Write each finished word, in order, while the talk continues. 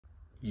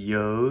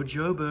Yo,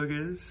 Joe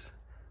Burgers!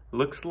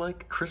 Looks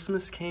like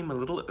Christmas came a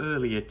little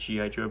early at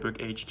G.I. Joburg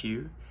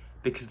HQ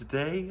because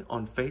today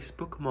on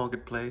Facebook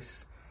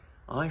Marketplace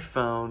I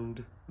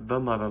found the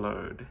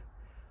Motherload.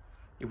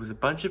 It was a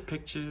bunch of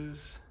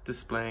pictures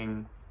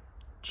displaying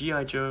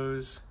G.I.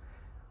 Joes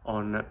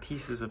on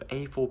pieces of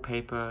A4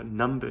 paper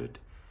numbered,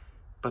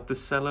 but the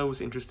seller was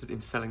interested in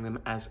selling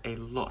them as a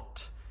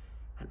lot.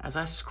 And as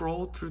I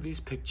scrolled through these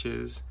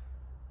pictures,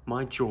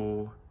 my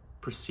jaw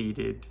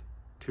proceeded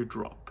to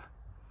drop.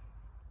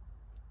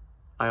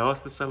 I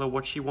asked the seller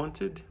what she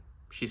wanted.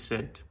 She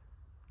said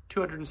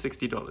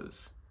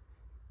 $260.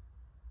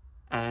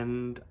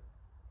 And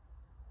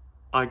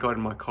I got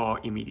in my car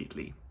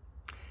immediately.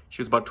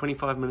 She was about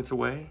 25 minutes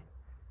away.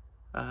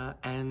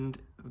 And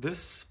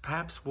this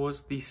perhaps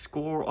was the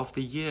score of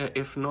the year,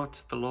 if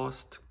not the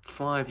last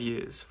 5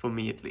 years, for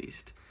me at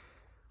least.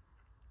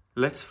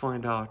 Let's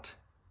find out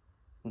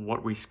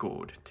what we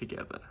scored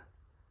together.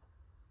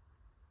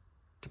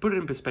 To put it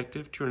in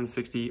perspective,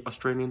 260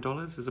 Australian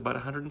dollars is about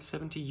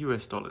 170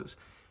 US dollars.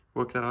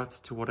 Work that out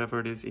to whatever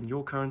it is in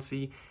your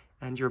currency,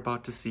 and you're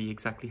about to see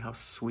exactly how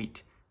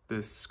sweet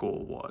this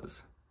score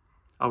was.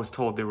 I was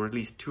told there were at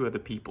least 2 other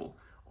people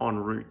en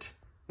route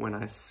when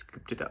I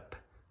scooped it up.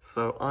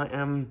 So I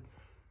am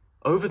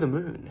over the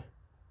moon.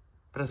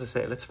 But as I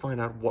say, let's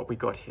find out what we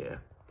got here.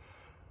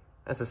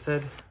 As I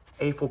said,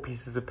 A4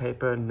 pieces of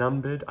paper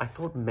numbered. I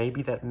thought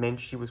maybe that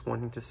meant she was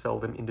wanting to sell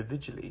them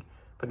individually.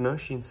 But no,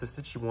 she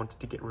insisted she wanted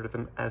to get rid of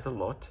them as a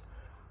lot.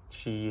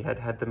 She had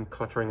had them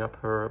cluttering up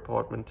her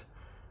apartment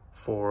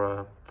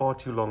for far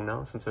too long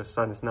now, since her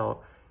son is now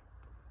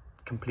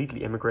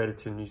completely emigrated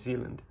to New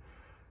Zealand.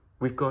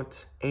 We've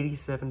got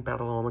 87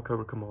 Battle Armor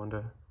Cobra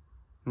Commander,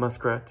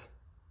 Muskrat,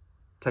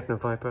 Techno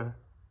Viper,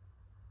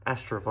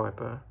 Astro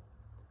Viper,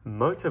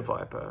 Motor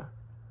Viper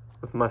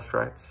with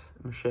Muskrat's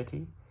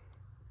machete.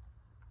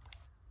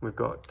 We've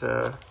got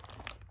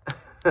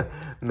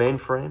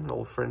Mainframe, an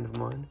old friend of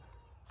mine.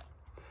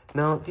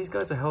 Now, these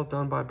guys are held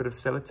down by a bit of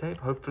sellotape.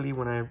 Hopefully,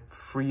 when I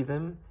free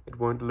them, it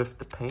won't lift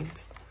the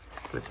paint.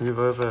 Let's move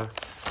over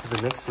to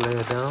the next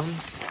layer down.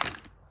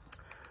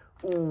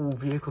 Ooh,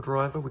 Vehicle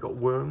Driver. We've got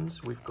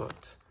Worms. We've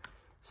got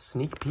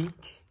Sneak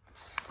Peek.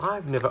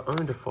 I've never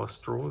owned a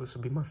Fast Draw. This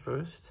will be my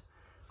first.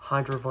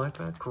 Hydro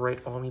Viper,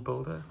 great army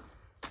builder.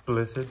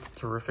 Blizzard,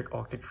 terrific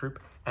Arctic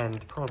Troop.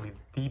 And probably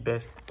the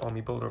best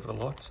army builder of the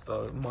lot,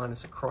 though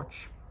minus a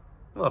crotch.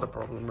 Not a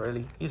problem,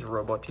 really. He's a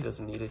robot. He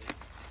doesn't need it.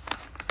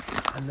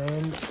 And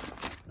then,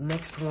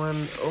 next one,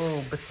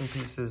 oh, bits and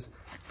pieces,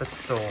 but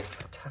still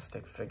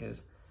fantastic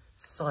figures.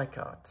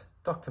 Psych-Art,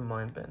 Dr.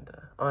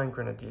 Mindbender, Iron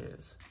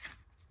Grenadiers.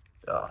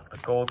 Ah, the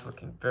gold's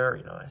looking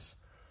very nice.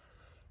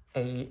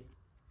 A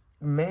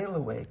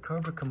mail-away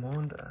Cobra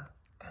Commander,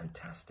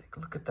 fantastic.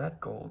 Look at that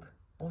gold.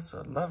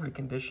 Also, lovely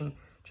condition,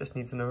 just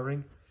needs an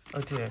O-ring. Oh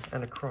dear,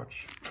 and a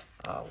crotch.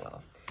 Ah,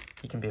 well,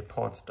 he can be a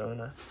parts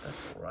donor,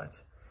 that's all right.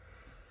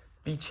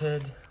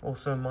 Beachhead,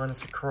 also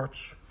minus a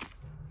crotch,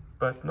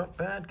 but not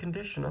bad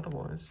condition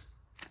otherwise.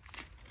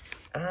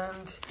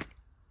 And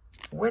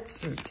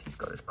Wetsuit, he's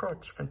got his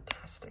crotch,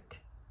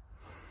 fantastic.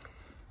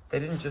 They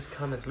didn't just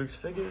come as loose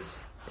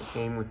figures, they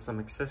came with some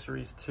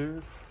accessories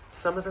too.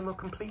 Some of them are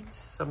complete,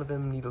 some of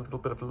them need a little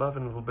bit of love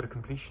and a little bit of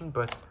completion,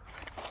 but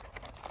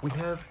we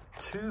have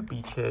 2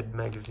 Beachhead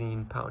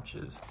magazine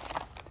pouches.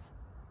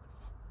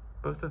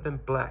 Both of them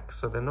black,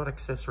 so they're not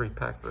accessory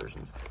pack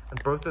versions.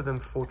 And both of them,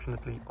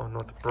 fortunately, are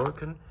not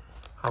broken.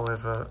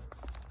 However,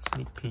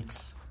 Sneak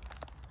Peek's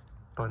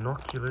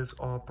binoculars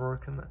are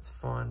broken, that's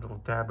fine. A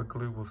little dab of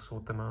glue will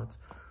sort them out.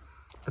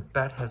 The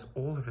bat has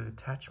all of his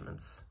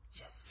attachments.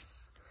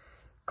 Yes!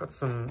 Got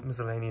some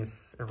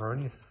miscellaneous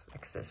erroneous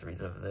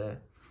accessories over there.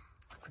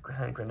 The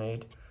hand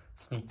grenade,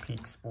 Sneak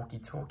Peek's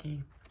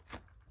walkie-talkie.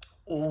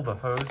 All the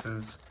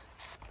hoses.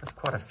 There's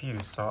quite a few,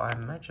 so I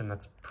imagine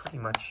that's pretty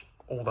much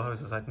all the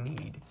hoses I'd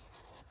need.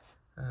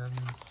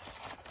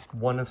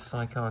 One of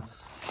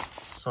Psych-Art's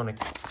sonic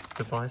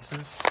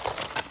devices.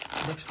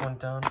 Next one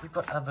down, we've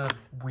got other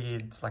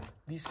weird, like,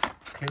 these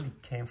clearly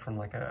came from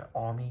like an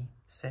army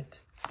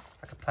set,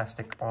 like a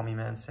plastic army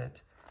man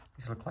set.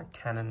 These look like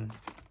cannon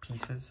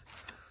pieces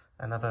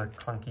and other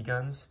clunky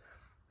guns.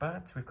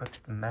 But we've got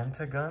the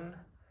Manta gun,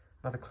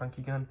 another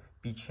clunky gun,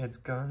 Beachhead's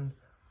gun.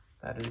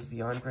 That is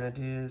the Iron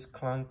Grenadiers,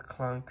 Clunk,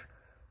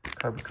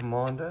 Cobra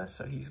Commander,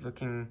 so he's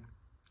looking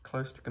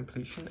close to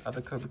completion.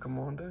 Other Cobra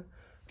Commander.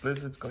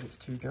 Blizzard's got his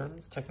 2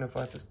 guns. Techno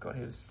Viper's got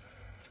his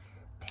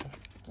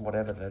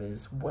whatever that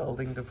is,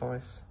 welding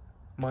device.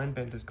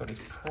 Mindbender's got his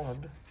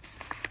prod,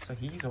 so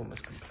he's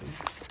almost complete.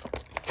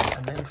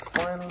 And then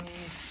finally,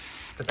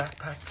 the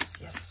backpacks.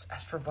 Yes,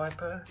 Astro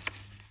Viper.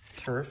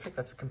 Terrific,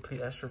 that's a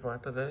complete Astro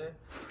Viper there,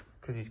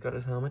 because he's got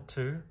his helmet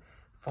too.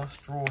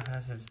 Fast Draw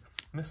has his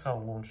missile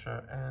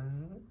launcher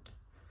and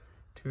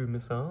 2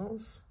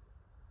 missiles,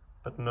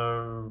 but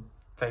no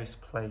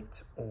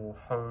faceplate or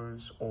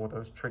hose or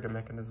those trigger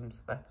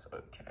mechanisms. That's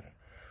okay.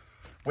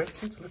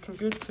 Wetsuit's looking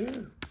good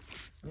too.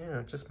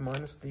 Yeah, just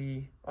minus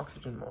the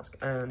oxygen mask.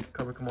 And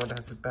Cobra Commander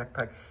has his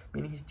backpack,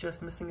 meaning he's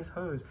just missing his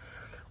hose.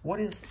 What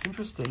is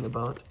interesting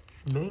about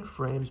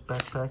Mainframe's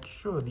backpack,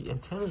 sure, the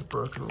antenna's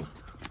broken off,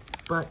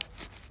 but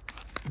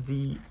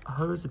the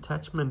hose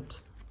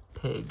attachment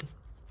peg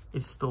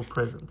is still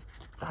present.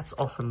 That's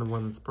often the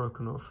one that's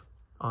broken off,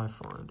 I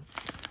find.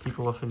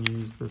 People often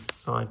use this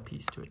side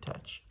piece to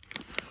attach.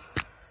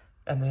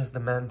 And there's the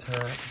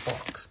Manta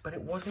box. But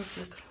it wasn't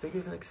just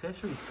figures and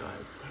accessories,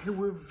 guys. There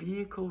were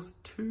vehicles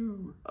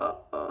too.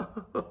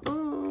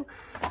 An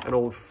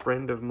old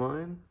friend of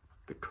mine,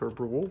 the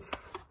Cobra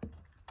Wolf.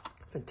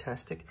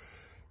 Fantastic.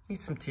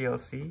 Need some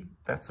TLC.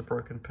 That's a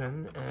broken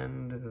pin,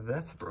 and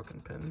that's a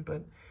broken pin,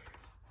 but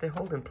they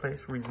hold in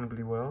place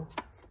reasonably well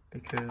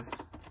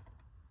because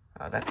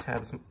that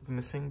tab's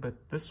missing, but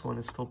this one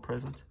is still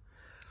present.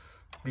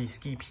 The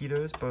ski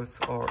pedos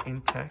both are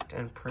intact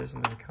and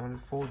present and accounted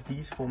for.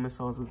 These 4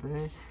 missiles are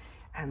there.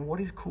 And what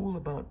is cool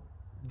about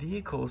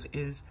vehicles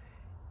is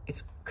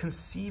it's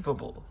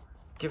conceivable,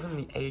 given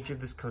the age of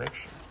this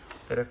collection,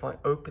 that if I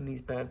open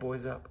these bad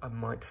boys up, I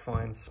might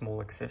find small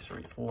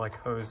accessories like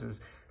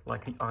hoses,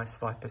 like the Ice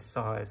Viper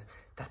size.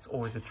 That's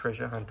always a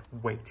treasure hunt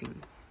waiting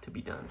to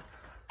be done.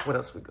 What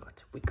else we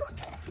got? We got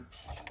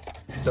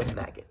the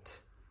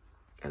Maggot.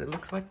 And it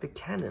looks like the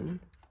cannon,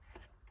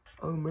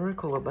 oh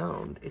miracle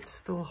abound, it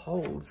still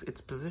holds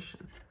its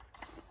position.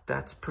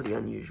 That's pretty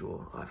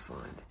unusual, I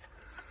find.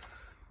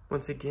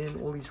 Once again,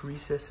 all these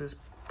recesses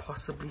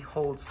possibly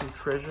hold some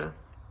treasure.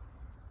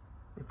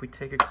 If we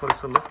take a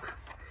closer look,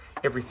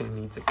 everything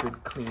needs a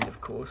good clean, of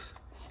course.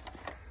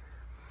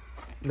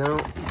 Now,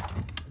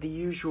 the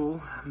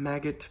usual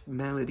Maggot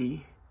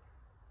melody,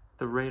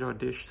 the radar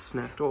dish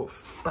snapped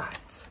off.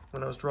 But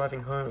when I was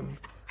driving home,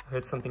 I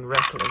heard something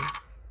rattling,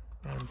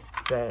 and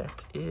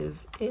that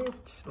is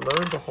it. Lo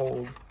and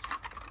behold,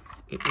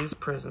 it is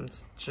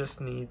present, just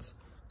needs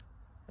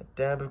a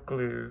dab of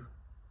glue,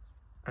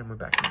 and we're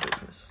back in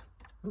business.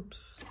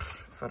 Oops,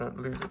 if I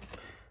don't lose it.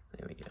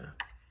 There we go.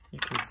 You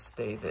can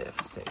stay there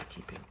for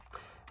safekeeping.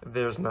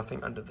 There's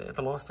nothing under there.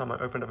 The last time I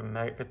opened up a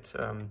Maggot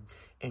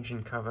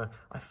engine cover,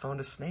 I found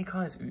a Snake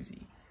Eyes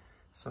Uzi.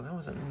 So that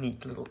was a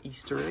neat little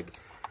Easter egg.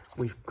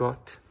 We've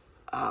got,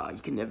 you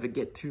can never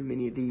get too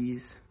many of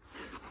these.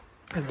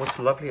 And what's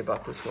lovely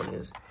about this one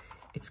is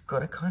it's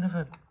got a kind of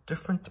a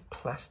different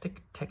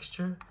plastic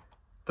texture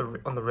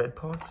on the red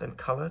parts and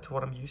color to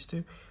what I'm used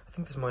to. I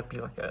think this might be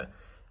like a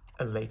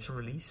later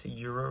release, a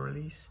Euro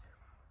release.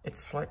 It's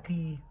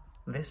slightly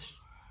less,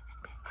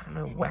 I don't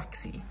know,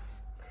 waxy.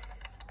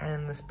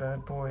 And this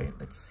bad boy,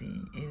 let's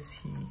see, is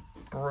he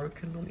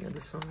broken on the other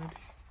side?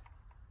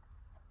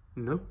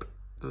 Nope,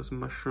 those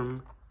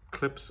mushroom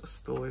clips are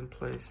still in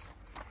place.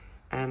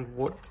 And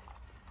what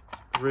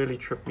really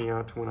tripped me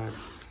out when I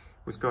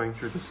was going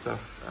through the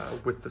stuff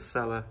with the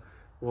seller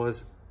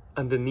was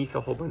underneath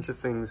a whole bunch of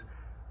things,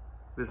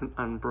 there's an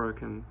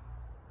unbroken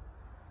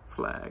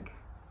flag.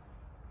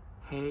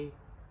 Hey,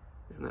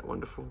 isn't that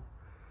wonderful?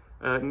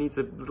 It needs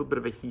a little bit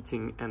of a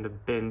heating and a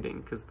bending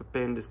because the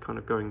bend is kind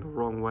of going the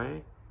wrong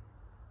way.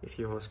 If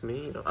you ask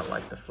me, you know, I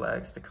like the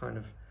flags to kind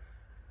of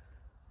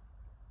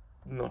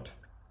not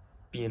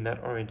be in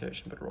that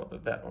orientation, but rather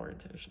that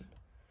orientation.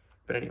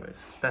 But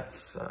anyways,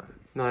 that's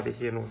neither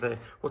here nor there.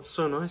 What's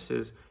so nice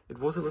is it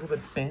was a little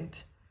bit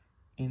bent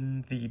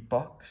in the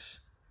box,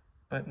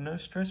 but no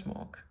stress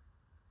mark,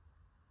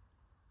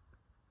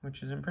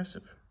 which is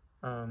impressive.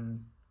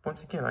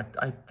 Once again,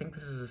 I think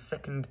this is a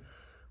second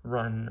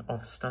run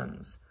of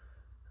stuns.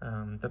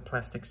 The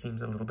plastic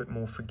seems a little bit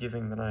more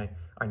forgiving than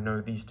I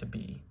know these to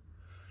be,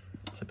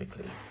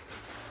 typically.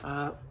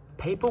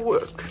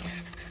 Paperwork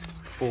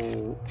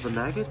for the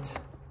Maggot.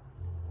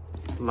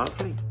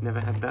 Lovely, never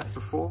had that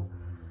before.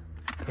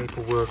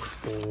 Paperwork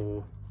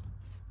for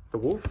the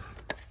Wolf.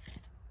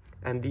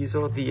 And these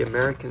are the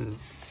American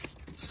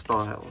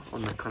style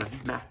on the kind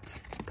of matte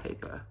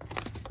paper,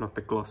 not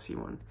the glossy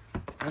one.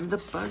 And the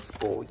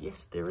buzzboard.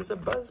 Yes, there is a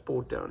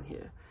buzzboard down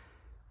here.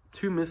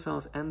 2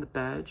 missiles and the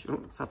badge,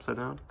 oh, it's upside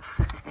down,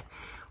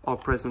 are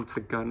present.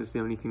 The gun is the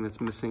only thing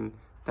that's missing.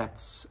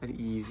 That's an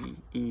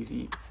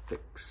easy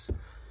fix.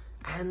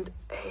 And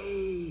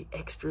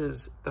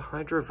extras. The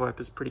Hydro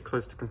Viper is pretty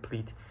close to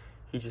complete.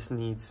 He just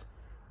needs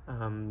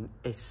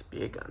a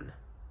spear gun.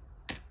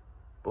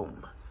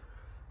 Boom.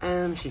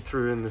 And she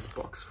threw in this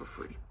box for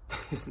free.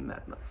 Isn't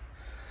that nice?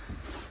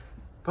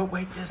 But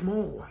wait, there's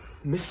more.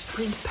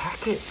 Mystery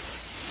packet.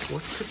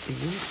 What could be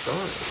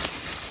inside?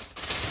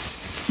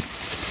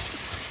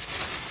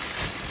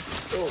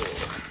 Oh.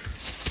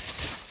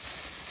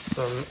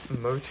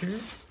 Some Motu.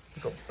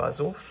 We've got Buzz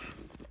Off.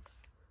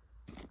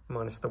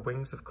 Minus the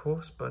wings, of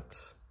course,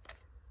 but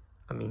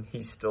I mean,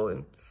 he's still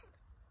in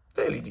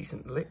fairly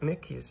decent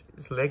nick. His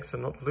legs are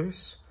not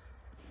loose.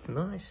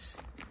 Nice.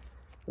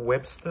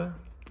 Webster.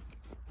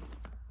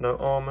 No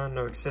armor,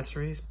 no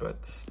accessories,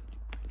 but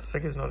the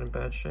figure's not in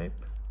bad shape.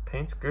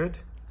 Paint's good.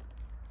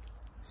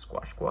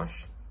 Squash.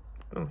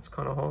 Oh, it's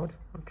kind of hard.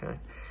 Okay.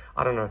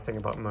 I don't know a thing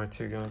about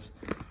Motu, guys.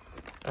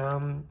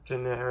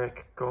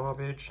 Generic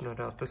garbage. No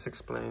doubt this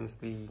explains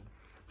the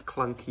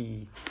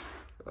clunky,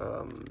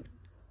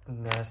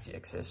 nasty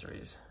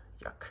accessories.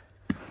 Yuck.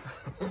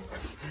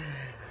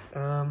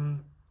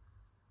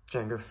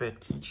 Jango Fett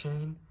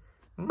keychain.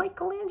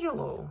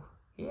 Michelangelo.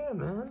 Yeah,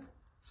 man.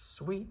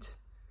 Sweet.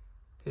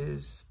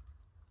 His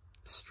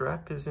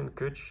strap is in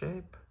good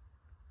shape.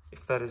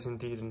 If that is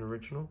indeed an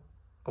original.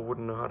 I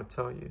wouldn't know how to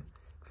tell you.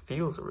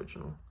 Feels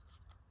original.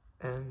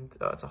 And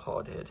it's a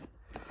hard head.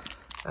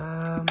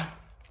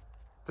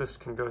 This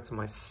can go to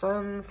my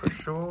son for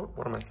sure.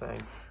 What am I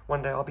saying?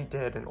 One day I'll be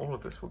dead and all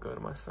of this will go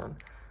to my son.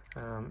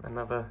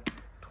 Another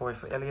toy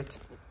for Elliot.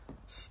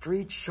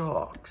 Street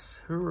Sharks.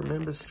 Who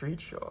remembers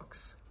Street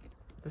Sharks?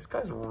 This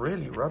guy's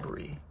really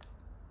rubbery.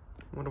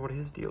 I wonder what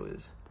his deal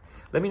is.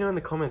 Let me know in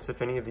the comments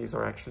if any of these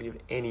are actually of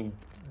any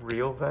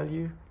real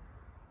value.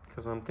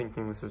 Because I'm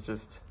thinking this is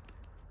just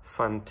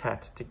fun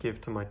tat to give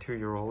to my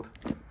 2-year-old.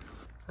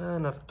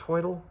 Another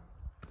Twiddle.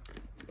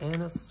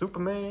 And a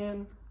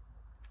Superman.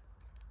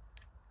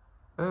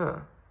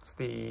 It's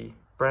the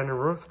Brandon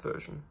Routh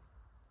version.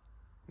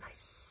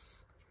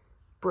 Nice.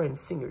 Bryan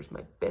Singer's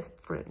my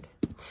best friend.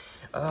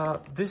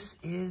 This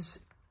is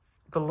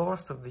the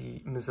last of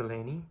the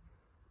miscellany.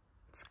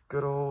 It's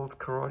good old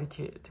Karate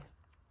Kid.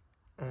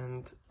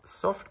 And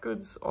soft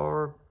goods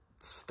are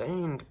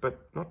stained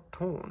but not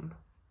torn.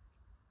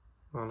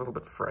 Well, a little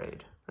bit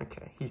frayed.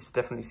 Okay, he's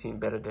definitely seen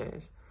better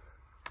days.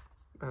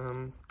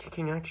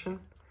 Kicking action.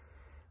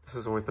 This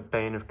is always the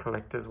bane of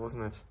collectors,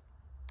 wasn't it?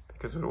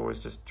 Because it would always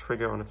just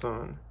trigger on its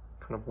own,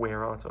 kind of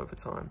wear out over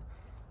time.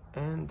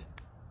 And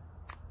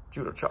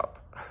judo chop,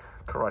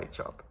 karate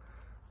chop,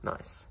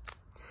 nice.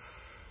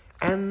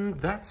 And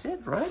that's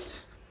it,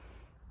 right?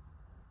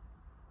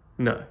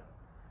 No,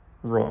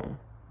 wrong.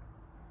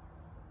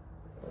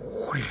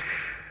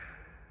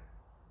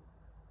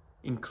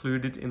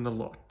 Included in the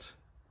lot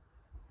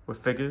were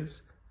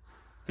figures,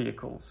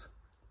 vehicles,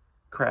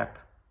 crap,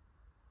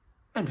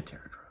 and a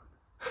Terrordrome.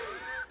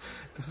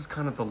 This is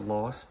kind of the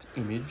last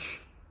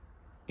image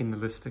in the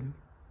listing,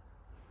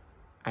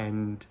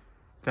 and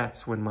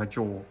that's when my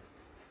jaw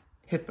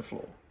hit the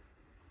floor,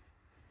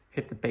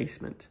 hit the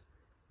basement.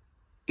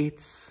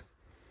 It's,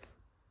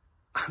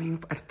 I mean,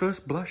 at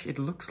first blush, it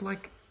looks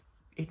like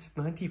it's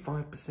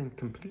 95%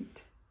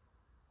 complete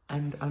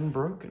and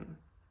unbroken.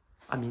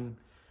 I mean,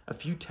 a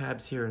few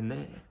tabs here and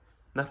there,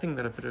 nothing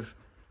that a bit of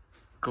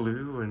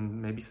glue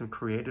and maybe some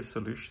creative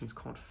solutions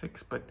can't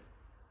fix, but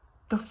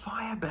the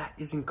fire bat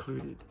is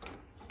included.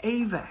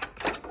 AVAC.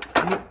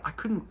 I mean, I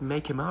couldn't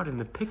make him out in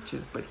the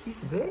pictures, but he's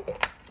there.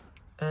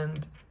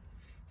 And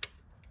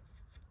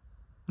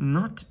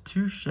not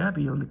too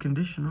shabby on the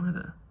condition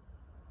either.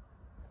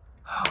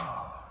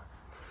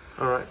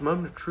 Alright,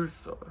 moment of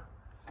truth though.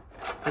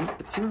 And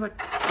it seems like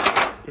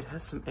it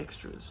has some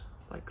extras.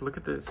 Like, look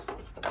at this.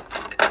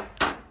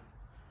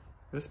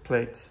 This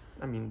plate,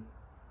 I mean,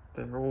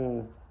 they're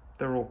all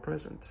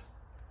present.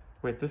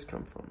 Where'd this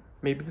come from?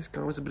 Maybe this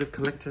guy was a bit of a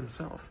collector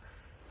himself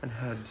and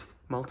had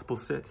multiple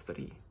sets that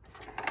he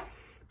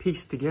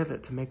pieced together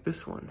to make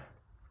this one.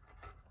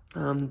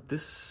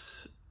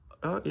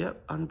 Oh yeah,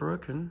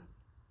 unbroken.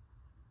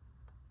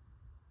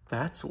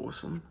 That's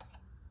awesome.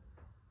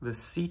 The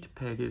seat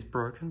peg is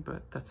broken,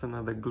 but that's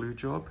another glue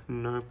job,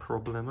 no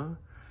problemo.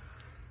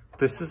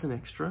 This is an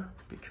extra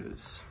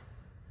because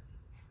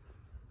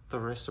the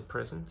rest are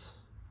present.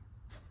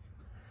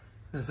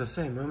 As I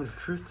say, moment of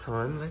truth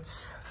time.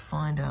 Let's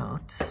find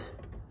out.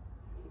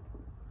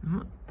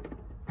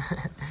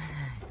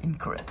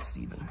 Incorrect,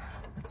 Stephen.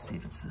 Let's see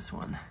if it's this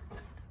one.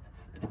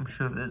 I'm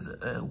sure there's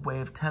a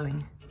way of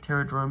telling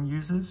Terrordrome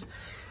users.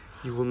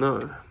 You will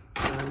know.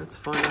 Let's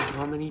find out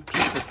how many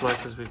pizza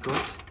slices we've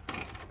got.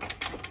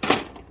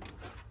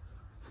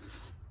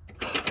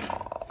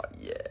 Oh,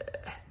 yeah.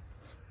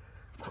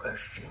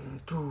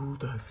 Crashing through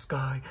the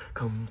sky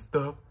comes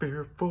the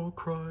fearful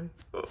cry.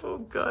 Oh,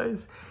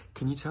 guys.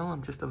 Can you tell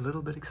I'm just a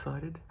little bit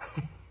excited?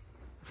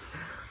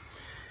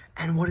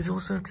 And what is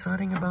also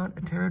exciting about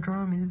a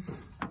Terrordrome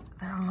is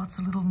there are lots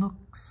of little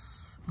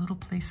nooks, little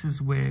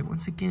places where,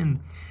 once again,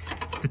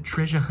 the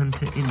treasure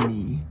hunter in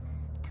me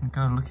can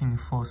go looking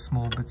for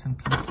small bits and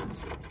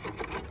pieces.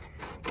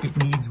 It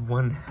needs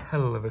one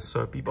hell of a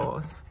soapy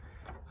bath.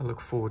 I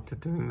look forward to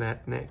doing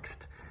that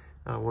next.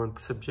 I won't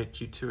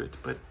subject you to it,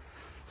 but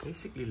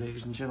basically,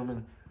 ladies and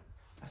gentlemen,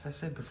 as I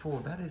said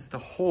before, that is the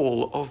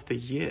haul of the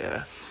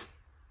year,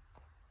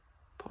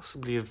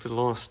 possibly of the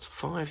last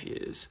 5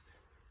 years.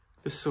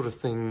 This sort of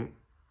thing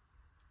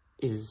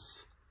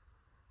is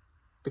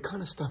the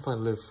kind of stuff I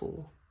live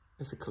for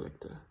as a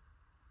collector.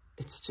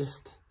 It's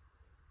just,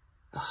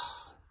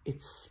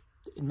 it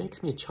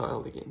makes me a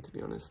child again, to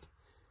be honest.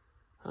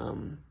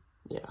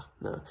 Yeah,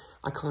 no,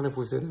 I kind of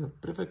was in a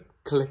bit of a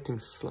collecting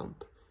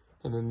slump,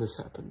 and then this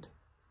happened.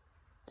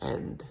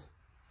 And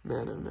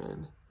man, oh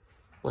man,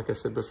 like I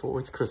said before,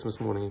 it's Christmas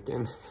morning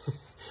again.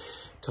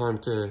 Time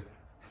to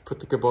put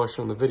the kibosh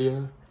on the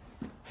video.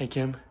 Hey,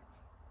 Kim.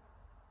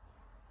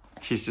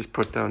 She's just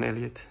put down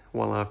Elliot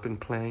while I've been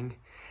playing.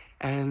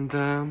 And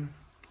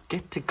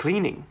get to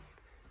cleaning.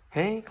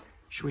 Hey,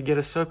 should we get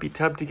a soapy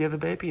tub together,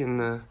 baby,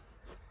 and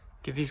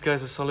give these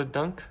guys a solid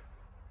dunk?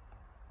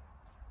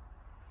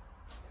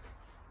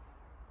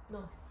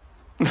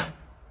 No.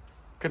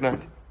 Good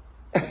night.